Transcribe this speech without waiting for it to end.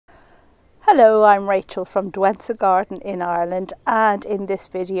Hello, I'm Rachel from Dwensa Garden in Ireland, and in this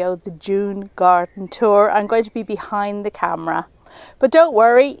video, the June garden tour, I'm going to be behind the camera. But don't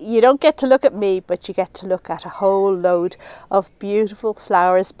worry, you don't get to look at me, but you get to look at a whole load of beautiful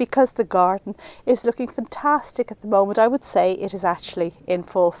flowers because the garden is looking fantastic at the moment. I would say it is actually in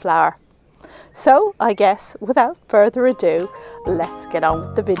full flower. So I guess without further ado, let's get on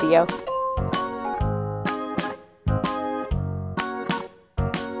with the video.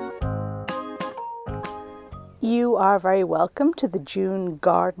 You are very welcome to the June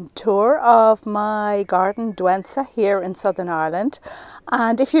garden tour of my garden Dwensa here in Southern Ireland.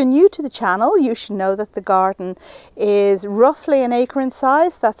 And if you're new to the channel, you should know that the garden is roughly an acre in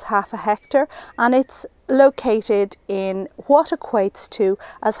size, that's half a hectare, and it's located in what equates to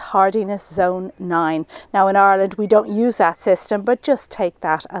as hardiness zone 9. Now in Ireland we don't use that system, but just take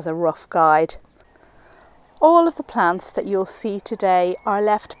that as a rough guide. All of the plants that you'll see today are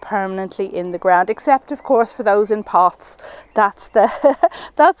left permanently in the ground, except of course for those in pots. That's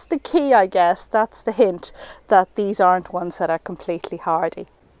the key, I guess. That's the hint that these aren't ones that are completely hardy.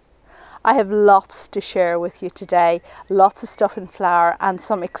 I have lots to share with you today, lots of stuff in flower and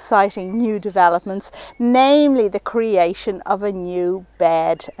some exciting new developments, namely the creation of a new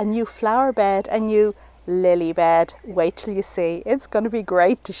bed, a new flower bed, a new lily bed. Wait till you see, it's going to be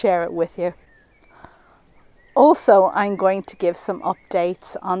great to share it with you. Also, I'm going to give some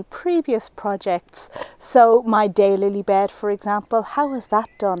updates on previous projects. So my daylily bed, for example, how is that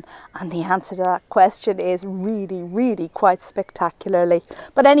done? And the answer to that question is really quite spectacularly.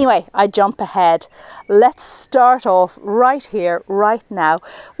 But anyway, I jump ahead. Let's start off right here, right now,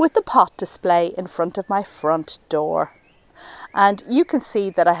 with the pot display in front of my front door. And you can see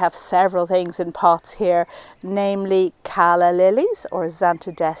that I have several things in pots here, namely calla lilies or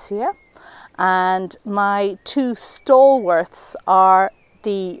Zantedeschia. And my two stalwarts are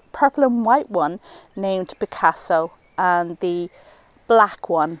the purple and white one named Picasso and the black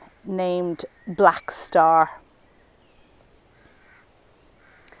one named Black Star.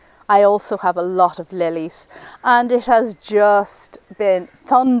 I also have a lot of lilies, and it has just been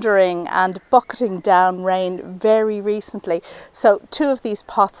thundering and bucketing down rain very recently. So two of these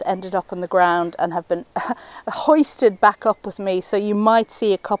pots ended up on the ground and have been hoisted back up with me. So you might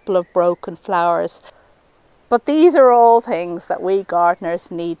see a couple of broken flowers. But these are all things that we gardeners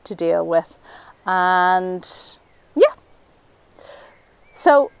need to deal with. And yeah.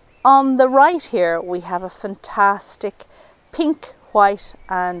 So on the right here, we have a fantastic pink, white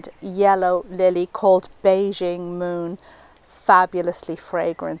and yellow lily called Beijing Moon. Fabulously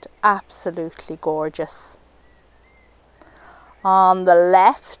fragrant, absolutely gorgeous. On the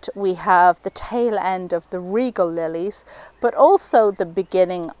left we have the tail end of the regal lilies, but also the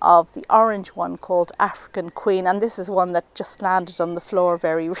beginning of the orange one called African Queen, and this is one that just landed on the floor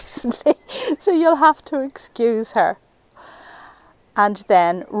very recently, so you'll have to excuse her. And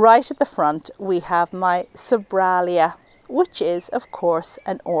then right at the front we have my Sobralia, which is of course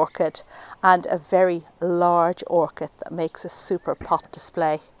an orchid, and a very large orchid that makes a super pot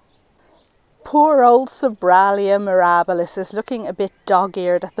display. Poor old Sobralia Mirabilis is looking a bit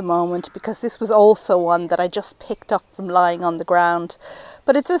dog-eared at the moment because this was also one that I just picked up from lying on the ground.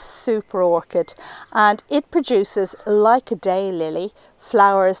 But it's a super orchid and it produces, like a daylily,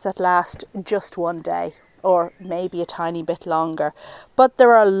 flowers that last just one day or maybe a tiny bit longer. But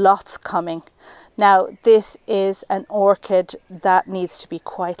there are lots coming. Now this is an orchid that needs to be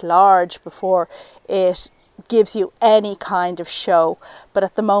quite large before it gives you any kind of show, but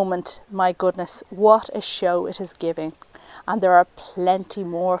at the moment, my goodness, what a show it is giving, and there are plenty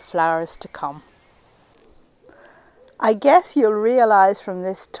more flowers to come. I guess you'll realise from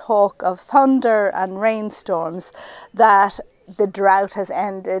this talk of thunder and rainstorms that the drought has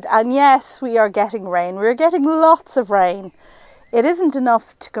ended, and yes, we are getting rain. We're getting lots of rain. It isn't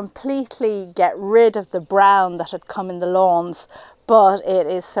enough to completely get rid of the brown that had come in the lawns, but it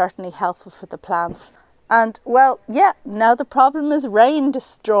is certainly helpful for the plants. And well, yeah, now the problem is rain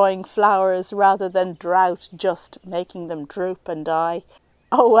destroying flowers rather than drought just making them droop and die.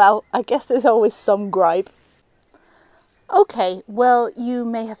 Oh well, I guess there's always some gripe. Okay, well, you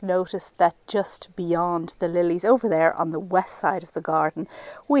may have noticed that just beyond the lilies over there on the west side of the garden,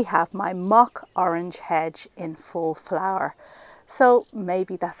 we have my mock orange hedge in full flower. So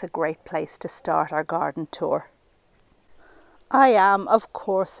maybe that's a great place to start our garden tour. I am, of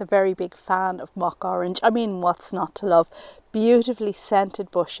course, a very big fan of mock orange. I mean, what's not to love? Beautifully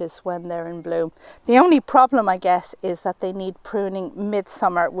scented bushes when they're in bloom. The only problem, I guess, is that they need pruning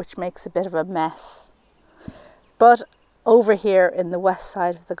midsummer, which makes a bit of a mess. But over here in the west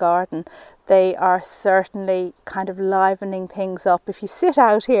side of the garden, they are certainly kind of livening things up. If you sit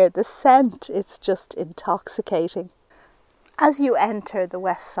out here, the scent, it's just intoxicating. As you enter the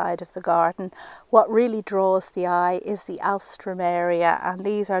west side of the garden, what really draws the eye is the Alstroemeria, and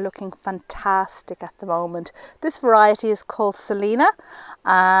these are looking fantastic at the moment. This variety is called Selina,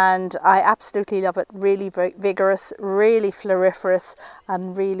 and I absolutely love it. Really vigorous, really floriferous,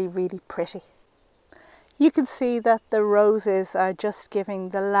 and really, really pretty. You can see that the roses are just giving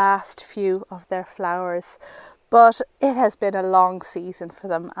the last few of their flowers, but it has been a long season for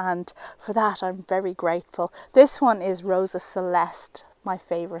them, and for that I'm very grateful. This one is Rosa Celeste, my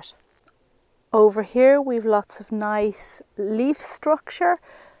favourite. Over here we've lots of nice leaf structure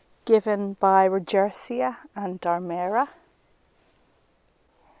given by Regersea and Darmera.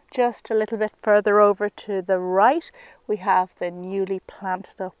 Just a little bit further over to the right, we have the newly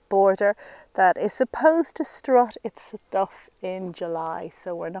planted up border that is supposed to strut its stuff in July,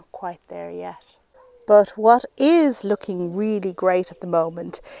 so we're not quite there yet. But what is looking really great at the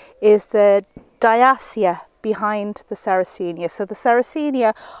moment is the Diascia behind the Sarracenia. So the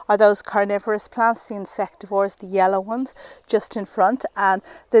Sarracenia are those carnivorous plants, the insectivores, the yellow ones just in front, and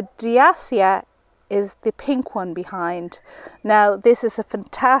the Diascia is the pink one behind. Now this is a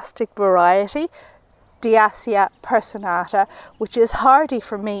fantastic variety, Diascia personata, which is hardy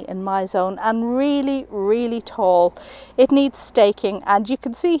for me in my zone and really, really tall. It needs staking, and you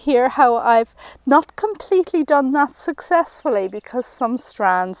can see here how I've not completely done that successfully because some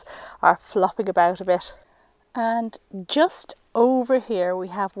strands are flopping about a bit. And just over here we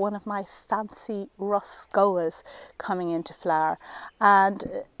have one of my fancy Roscoeas coming into flower,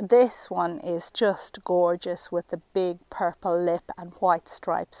 and this one is just gorgeous with the big purple lip and white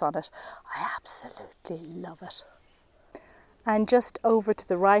stripes on it. I absolutely love it. And just over to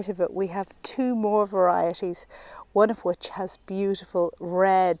the right of it we have two more varieties, one of which has beautiful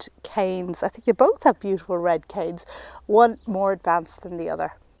red canes. I think they both have beautiful red canes, one more advanced than the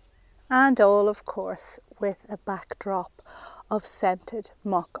other. And all, of course, with a backdrop of scented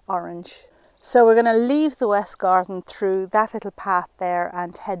mock orange. So we're going to leave the west garden through that little path there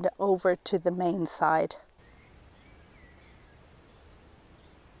and head over to the main side.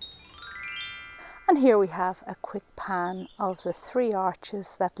 And here we have a quick pan of the three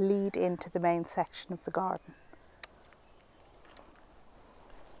arches that lead into the main section of the garden.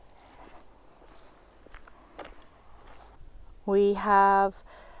 We have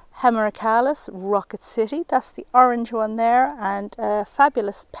Hemerocallis, Rocket City, that's the orange one there, and a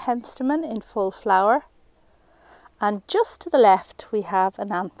fabulous penstemon in full flower. And just to the left we have an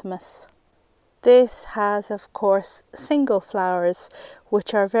Anthemis. This has, of course, single flowers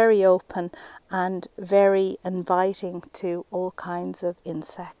which are very open and very inviting to all kinds of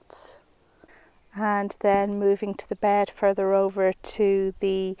insects. And then moving to the bed further over to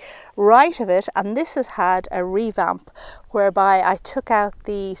the right of it, and this has had a revamp whereby I took out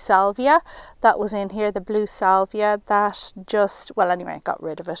the salvia that was in here, the blue salvia that just, well anyway, I got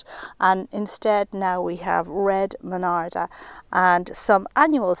rid of it, and instead now we have red Monarda and some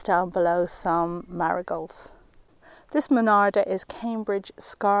annuals down below, some marigolds. This Monarda is Cambridge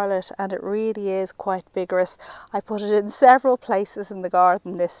Scarlet and it really is quite vigorous. I put it in several places in the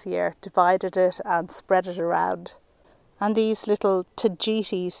garden this year, divided it and spread it around. And these little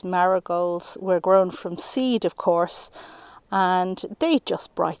Tagetes marigolds were grown from seed, of course, and they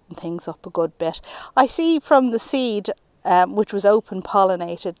just brighten things up a good bit. I see from the seed, which was open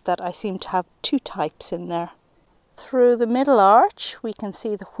pollinated, that I seem to have two types in there. Through the middle arch we can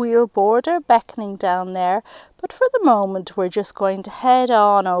see the wheel border beckoning down there, but for the moment we're just going to head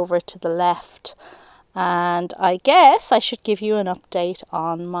on over to the left, and I guess I should give you an update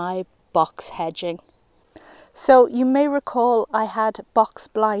on my box hedging. So you may recall I had box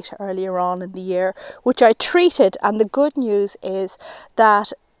blight earlier on in the year, which I treated, and the good news is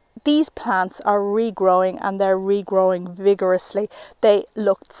that these plants are regrowing and they're regrowing vigorously. They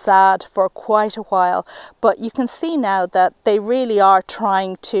looked sad for quite a while, but you can see now that they really are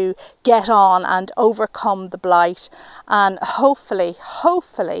trying to get on and overcome the blight, and hopefully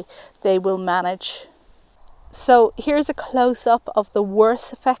they will manage. So here's a close-up of the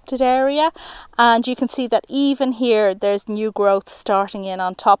worst affected area, and you can see that even here there's new growth starting in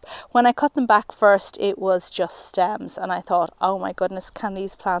on top. When I cut them back first it was just stems, and I thought, oh my goodness, can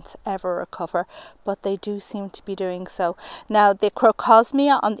these plants ever recover? But they do seem to be doing so. Now the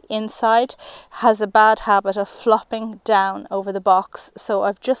Crocosmia on the inside has a bad habit of flopping down over the box, so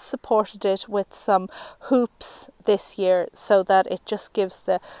I've just supported it with some hoops this year so that it just gives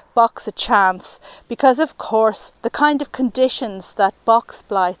the box a chance, because of course the kind of conditions that box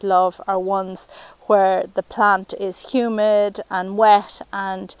blight love are ones where the plant is humid and wet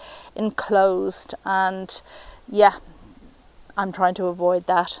and enclosed, and yeah, I'm trying to avoid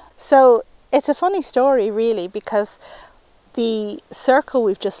that. So it's a funny story really, because the circle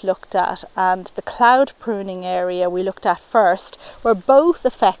we've just looked at and the cloud pruning area we looked at first were both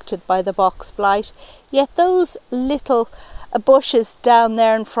affected by the box blight, yet those little bushes down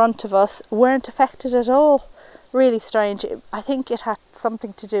there in front of us weren't affected at all. Really strange. I think it had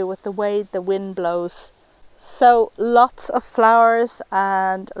something to do with the way the wind blows. So lots of flowers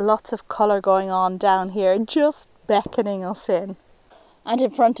and lots of colour going on down here, just beckoning us in. And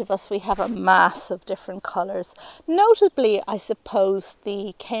in front of us we have a mass of different colours. Notably, I suppose,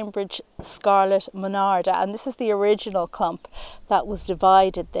 the Cambridge Scarlet Monarda, and this is the original clump that was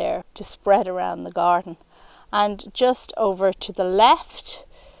divided there to spread around the garden. And just over to the left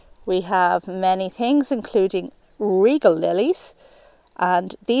we have many things, including regal lilies,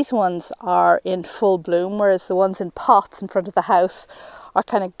 and these ones are in full bloom, whereas the ones in pots in front of the house are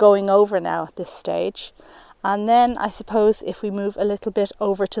kind of going over now at this stage. And then I suppose if we move a little bit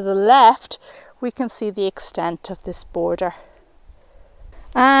over to the left, we can see the extent of this border.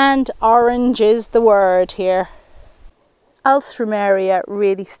 And orange is the word here. Alstroemeria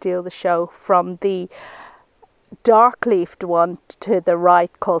really steal the show, from the dark-leafed one to the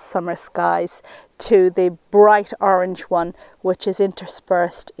right called Summer Skies to the bright orange one which is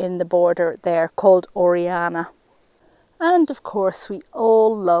interspersed in the border there called Oriana. And of course we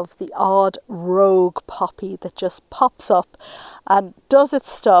all love the odd rogue poppy that just pops up and does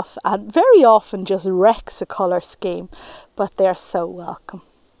its stuff and very often just wrecks a colour scheme, but they're so welcome.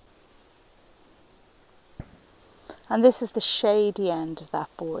 And this is the shady end of that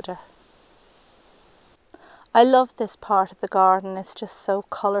border. I love this part of the garden, it's just so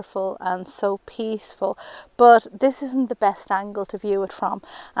colourful and so peaceful, but this isn't the best angle to view it from,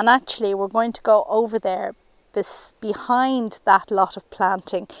 and actually we're going to go over there behind that lot of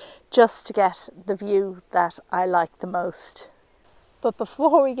planting just to get the view that I like the most. But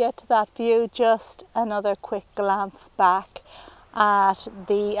before we get to that view, just another quick glance back at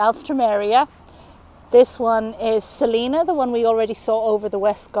the Alstroemeria. This one is Selina, the one we already saw over the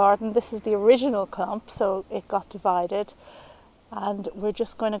west garden. This is the original clump, so it got divided, and we're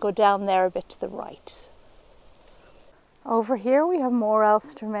just going to go down there a bit to the right. Over here we have more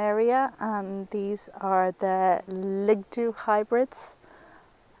Alstroemeria, and these are the Ligularia hybrids,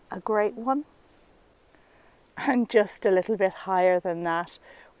 a great one. And just a little bit higher than that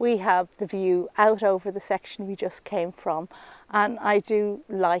we have the view out over the section we just came from, and I do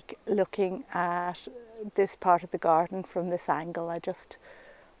like looking at this part of the garden from this angle. I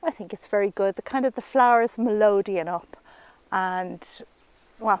think it's very good. The flowers melodeon up, and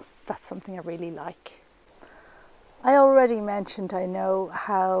well, that's something I really like. I already mentioned, I know,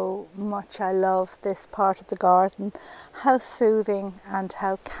 how much I love this part of the garden, how soothing and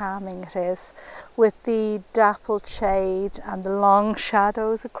how calming it is, with the dappled shade and the long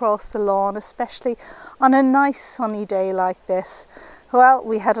shadows across the lawn, especially on a nice sunny day like this. Well,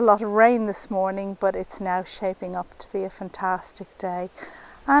 we had a lot of rain this morning, but it's now shaping up to be a fantastic day.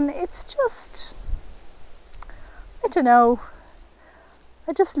 And it's just, I don't know,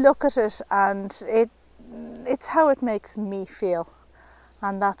 I just look at it and it's how it makes me feel,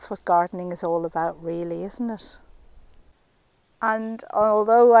 and that's what gardening is all about really, isn't it? And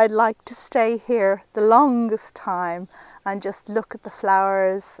although I'd like to stay here the longest time and just look at the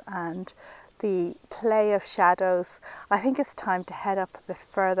flowers and the play of shadows, I think it's time to head up a bit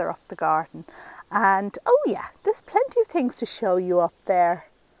further up the garden. And oh yeah, there's plenty of things to show you up there.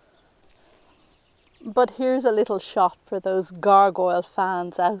 But here's a little shot for those gargoyle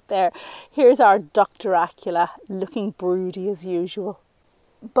fans out there. Here's our Duck Dracula, looking broody as usual.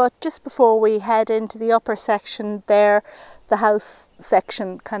 But just before we head into the upper section there, the house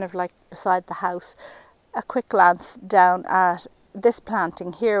section, kind of like beside the house, a quick glance down at this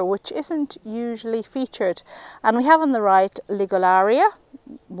planting here, which isn't usually featured. And we have on the right Ligularia,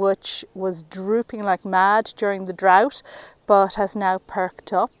 which was drooping like mad during the drought, but has now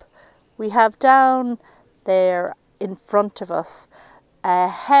perked up. We have down there in front of us a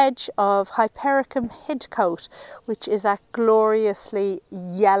hedge of Hypericum Hidcote, which is that gloriously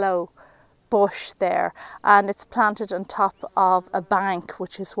yellow bush there, and it's planted on top of a bank,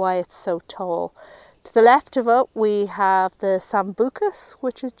 which is why it's so tall. To the left of it we have the Sambucus,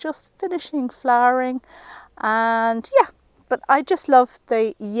 which is just finishing flowering, and yeah, but I just love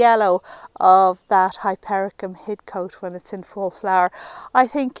the yellow of that Hypericum Hidcote when it's in full flower. I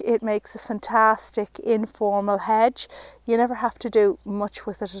think it makes a fantastic informal hedge. You never have to do much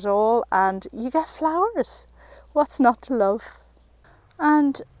with it at all, and you get flowers. What's not to love?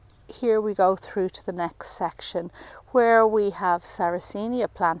 And here we go through to the next section where we have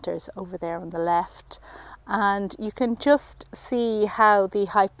Sarracenia planters over there on the left, and you can just see how the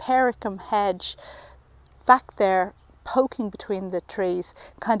Hypericum hedge back there poking between the trees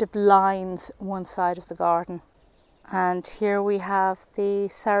kind of lines one side of the garden. And here we have the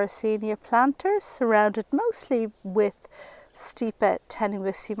Sarracenia planters surrounded mostly with Stipa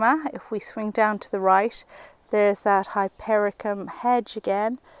tenuissima. If we swing down to the right, there's that Hypericum hedge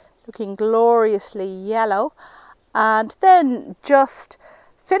again, looking gloriously yellow. And then just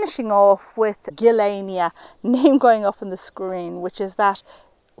finishing off with Gillenia, name going up on the screen, which is that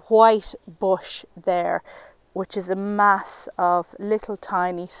white bush there, which is a mass of little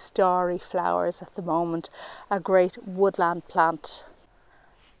tiny starry flowers at the moment, a great woodland plant.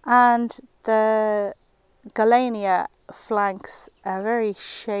 And the Gillenia flanks a very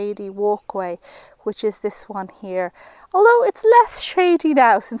shady walkway, which is this one here, although it's less shady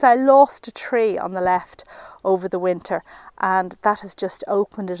now since I lost a tree on the left over the winter, and that has just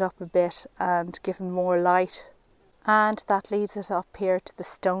opened it up a bit and given more light. And that leads us up here to the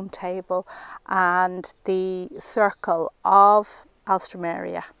stone table and the circle of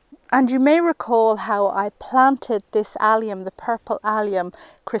Alstroemeria. And you may recall how I planted this allium, the purple allium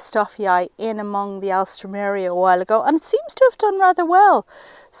christophii, in among the Alstroemeria a while ago, and it seems to have done rather well.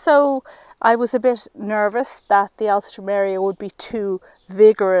 So I was a bit nervous that the Alstroemeria would be too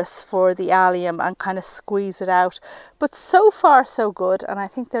vigorous for the allium and kind of squeeze it out. But so far so good, and I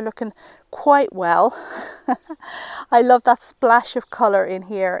think they're looking quite well. I love that splash of colour in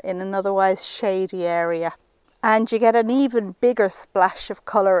here in an otherwise shady area. And you get an even bigger splash of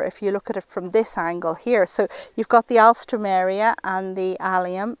colour if you look at it from this angle here. So you've got the Alstroemeria and the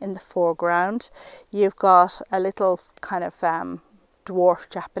allium in the foreground. You've got a little kind of dwarf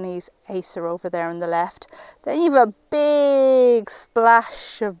Japanese acer over there on the left. Then you have a big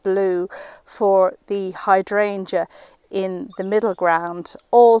splash of blue for the hydrangea in the middle ground,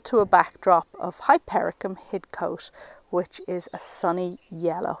 all to a backdrop of Hypericum Hidcote, which is a sunny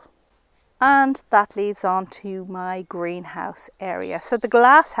yellow. And that leads on to my greenhouse area. So the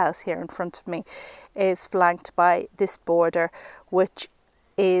glass house here in front of me is flanked by this border, which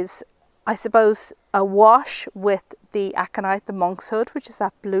is, I suppose, a wash with the aconite, the monkshood, which is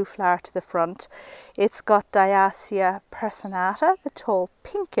that blue flower to the front. It's got Diascia personata, the tall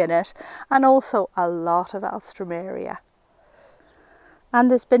pink in it, and also a lot of Alstroemeria.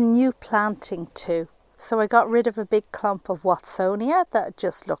 And there's been new planting too. So I got rid of a big clump of Watsonia that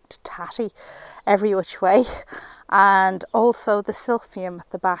just looked tatty every which way. And also the Silphium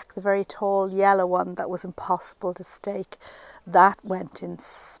at the back, the very tall yellow one that was impossible to stake. That went in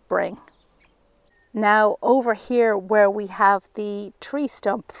spring. Now over here where we have the tree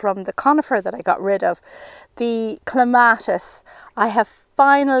stump from the conifer that I got rid of, the clematis, I have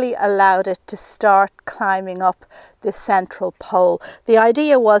finally allowed it to start climbing up the central pole. The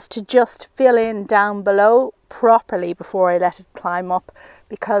idea was to just fill in down below properly before I let it climb up,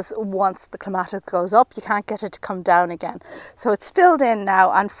 because once the clematis goes up you can't get it to come down again. So it's filled in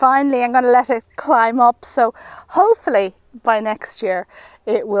now, and finally I'm going to let it climb up, so hopefully by next year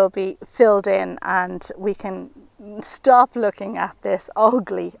it will be filled in and we can stop looking at this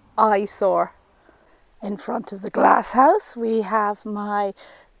ugly eyesore. In front of the glass house we have my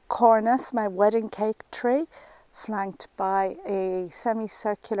Cornus, my wedding cake tree, flanked by a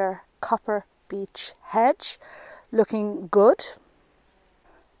semicircular copper beech hedge, looking good.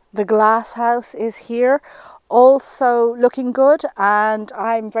 The glass house is here, also looking good, and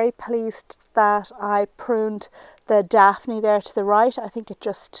I'm very pleased that I pruned the Daphne there to the right. I think it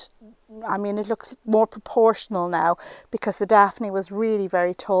just, I mean, it looks more proportional now, because the Daphne was really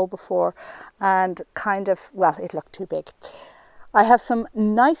very tall before and kind of, well, it looked too big. I have some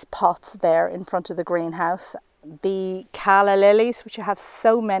nice pots there in front of the greenhouse. The calla lilies, which I have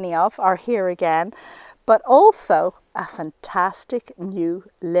so many of, are here again, but also a fantastic new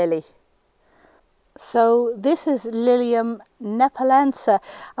lily. So this is Lilium nepalense.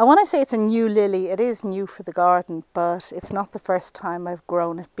 And when I say it's a new lily, it is new for the garden, but it's not the first time I've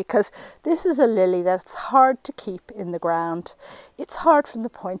grown it, because this is a lily that's hard to keep in the ground. It's hard from the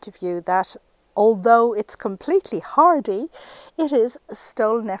point of view that although it's completely hardy, it is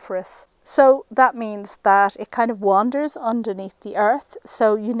stoloniferous. So that means that it kind of wanders underneath the earth,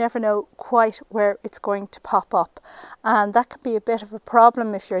 so you never know quite where it's going to pop up, and that can be a bit of a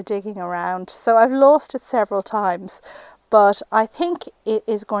problem if you're digging around. So I've lost it several times, but I think it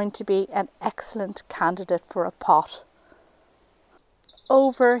is going to be an excellent candidate for a pot.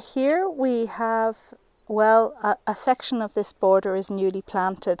 Over here we have, well, a section of this border is newly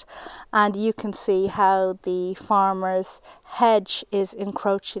planted, and you can see how the farmer's hedge is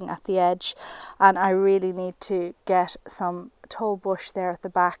encroaching at the edge, and I really need to get some tall bush there at the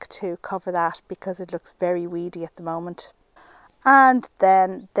back to cover that because it looks very weedy at the moment. And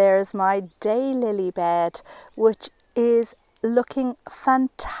then there's my daylily bed, which is looking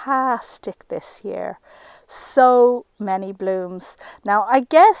fantastic this year. So many blooms. Now I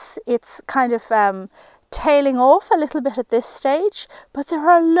guess it's kind of tailing off a little bit at this stage, but there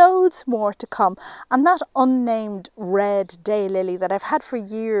are loads more to come. And that unnamed red daylily that I've had for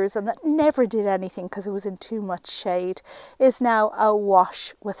years and that never did anything because it was in too much shade is now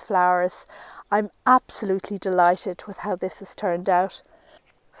awash with flowers. I'm absolutely delighted with how this has turned out.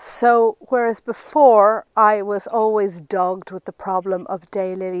 So whereas before I was always dogged with the problem of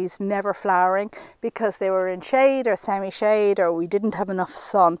daylilies never flowering because they were in shade or semi-shade or we didn't have enough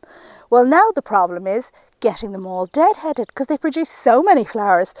sun, well, now the problem is getting them all deadheaded because they produce so many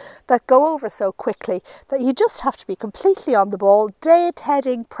flowers that go over so quickly that you just have to be completely on the ball,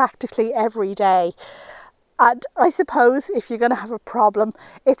 deadheading practically every day. And I suppose if you're going to have a problem,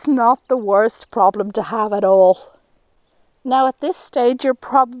 it's not the worst problem to have at all. Now at this stage you're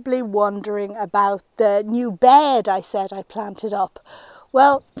probably wondering about the new bed I said I planted up.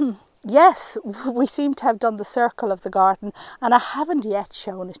 Well, yes, we seem to have done the circle of the garden and I haven't yet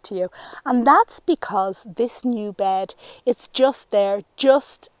shown it to you. And that's because this new bed, it's just there,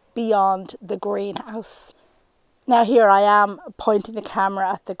 just beyond the greenhouse. Now here I am pointing the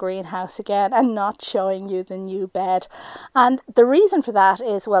camera at the greenhouse again and not showing you the new bed. And the reason for that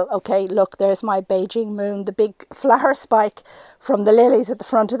is, well, okay, look, there's my Beijing moon, the big flower spike from the lilies at the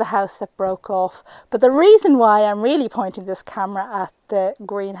front of the house that broke off. But the reason why I'm really pointing this camera at the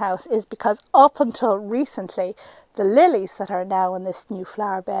greenhouse is because up until recently, the lilies that are now in this new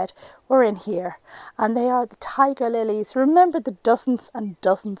flower bed were in here, and they are the tiger lilies. Remember the dozens and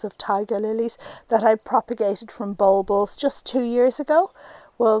dozens of tiger lilies that I propagated from bulbils just 2 years ago?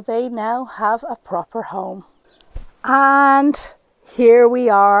 Well, they now have a proper home. And here we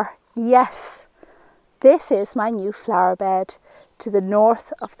are. Yes, this is my new flower bed to the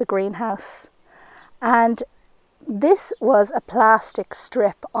north of the greenhouse. And this was a plastic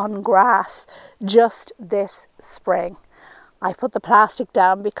strip on grass just this spring. I put the plastic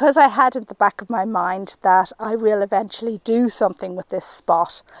down because I had in the back of my mind that I will eventually do something with this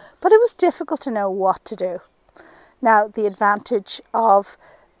spot, but it was difficult to know what to do. Now, the advantage of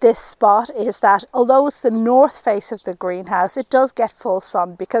this spot is that although it's the north face of the greenhouse, it does get full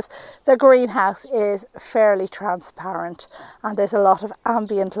sun because the greenhouse is fairly transparent and there's a lot of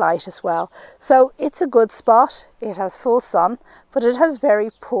ambient light as well. So it's a good spot. It has full sun, but it has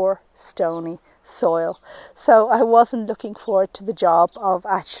very poor stony soil. So I wasn't looking forward to the job of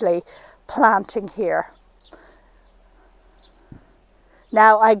actually planting here.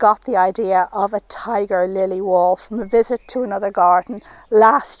 Now, I got the idea of a tiger lily wall from a visit to another garden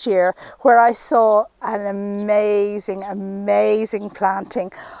last year where I saw an amazing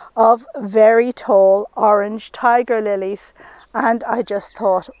planting of very tall orange tiger lilies. And I just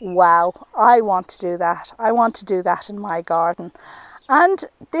thought, wow, I want to do that. I want to do that in my garden. And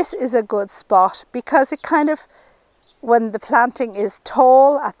this is a good spot because it kind of, when the planting is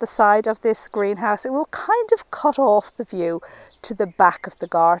tall at the side of this greenhouse, it will kind of cut off the view to the back of the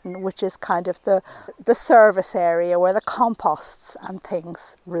garden, which is kind of the service area where the composts and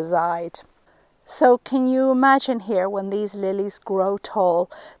things reside. So can you imagine here when these lilies grow tall,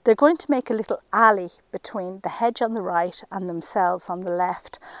 they're going to make a little alley between the hedge on the right and themselves on the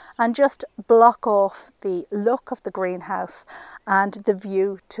left and just block off the look of the greenhouse and the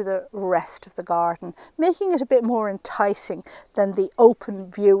view to the rest of the garden, making it a bit more enticing than the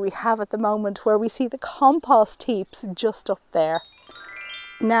open view we have at the moment where we see the compost heaps just up there.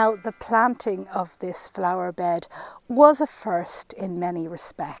 Now, the planting of this flower bed was a first in many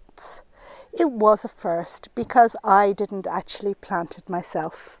respects. It was a first because I didn't actually plant it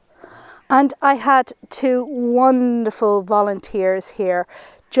myself. And I had two wonderful volunteers here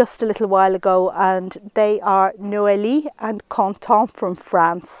just a little while ago, and they are Noélie and Quentin from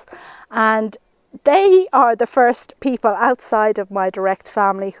France. And they are the first people outside of my direct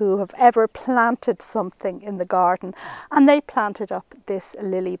family who have ever planted something in the garden. And they planted up this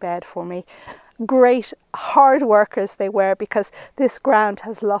lily bed for me. Great hard workers they were because this ground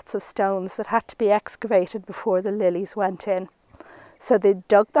has lots of stones that had to be excavated before the lilies went in. So they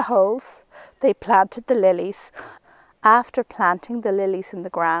dug the holes, they planted the lilies. After planting the lilies in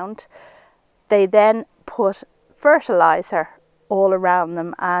the ground, they then put fertilizer all around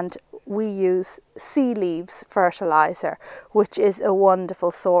them, and we use sea leaves fertilizer, which is a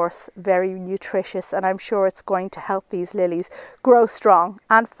wonderful source, very nutritious, and I'm sure it's going to help these lilies grow strong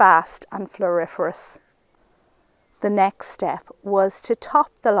and fast and floriferous. The next step was to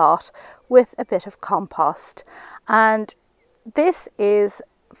top the lot with a bit of compost, and this is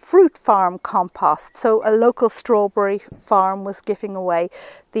fruit farm compost. So a local strawberry farm was giving away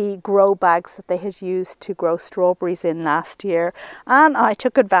the grow bags that they had used to grow strawberries in last year, and I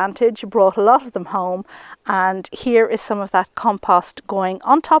took advantage, brought a lot of them home, and here is some of that compost going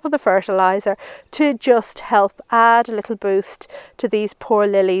on top of the fertilizer to just help add a little boost to these poor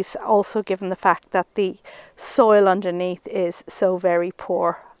lilies, also given the fact that the soil underneath is so very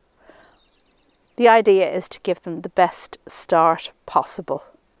poor. The idea is to give them the best start possible.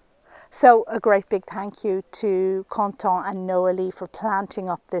 So a great big thank you to Quentin and Noélie for planting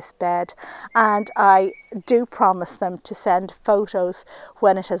up this bed, and I do promise them to send photos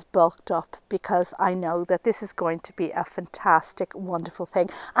when it has bulked up, because I know that this is going to be a fantastic, wonderful thing.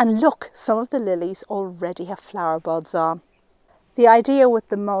 And look, some of the lilies already have flower buds on. The idea with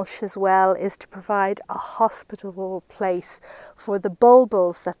the mulch as well is to provide a hospitable place for the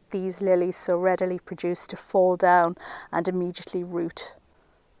bulbils that these lilies so readily produce to fall down and immediately root.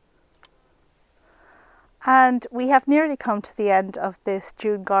 And we have nearly come to the end of this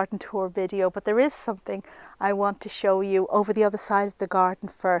June garden tour video, but there is something I want to show you over the other side of the garden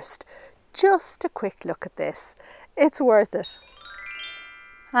first. Just a quick look at this. It's worth it.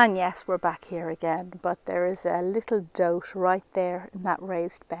 And yes, we're back here again, but there is a little dote right there in that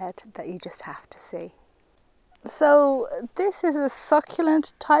raised bed that you just have to see. So this is a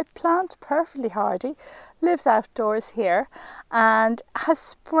succulent type plant, perfectly hardy, lives outdoors here and has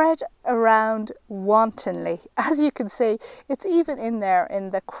spread around wantonly. As you can see, it's even in there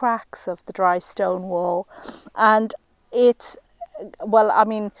in the cracks of the dry stone wall, and it's, well, I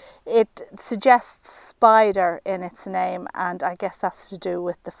mean, it suggests spider in its name, and I guess that's to do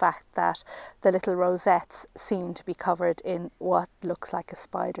with the fact that the little rosettes seem to be covered in what looks like a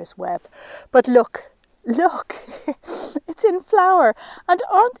spider's web. But look, it's in flower, and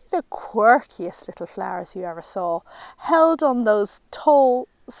aren't they the quirkiest little flowers you ever saw, held on those tall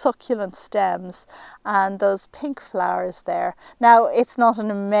succulent stems and those pink flowers there. Now, it's not an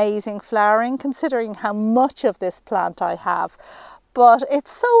amazing flowering considering how much of this plant I have, but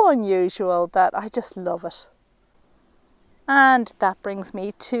it's so unusual that I just love it. And that brings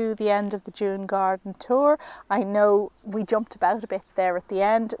me to the end of the June garden tour. I know we jumped about a bit there at the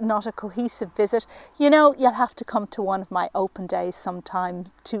end, not a cohesive visit. You know, you'll have to come to one of my open days sometime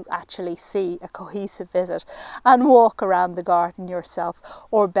to actually see a cohesive visit and walk around the garden yourself,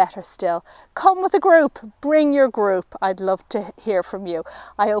 or better still, come with a group, bring your group. I'd love to hear from you.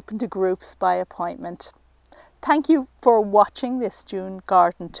 I open to groups by appointment. Thank you for watching this June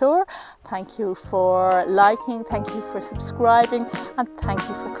garden tour. Thank you for liking, thank you for subscribing, and thank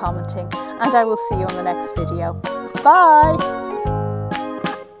you for commenting. And I will see you on the next video. Bye!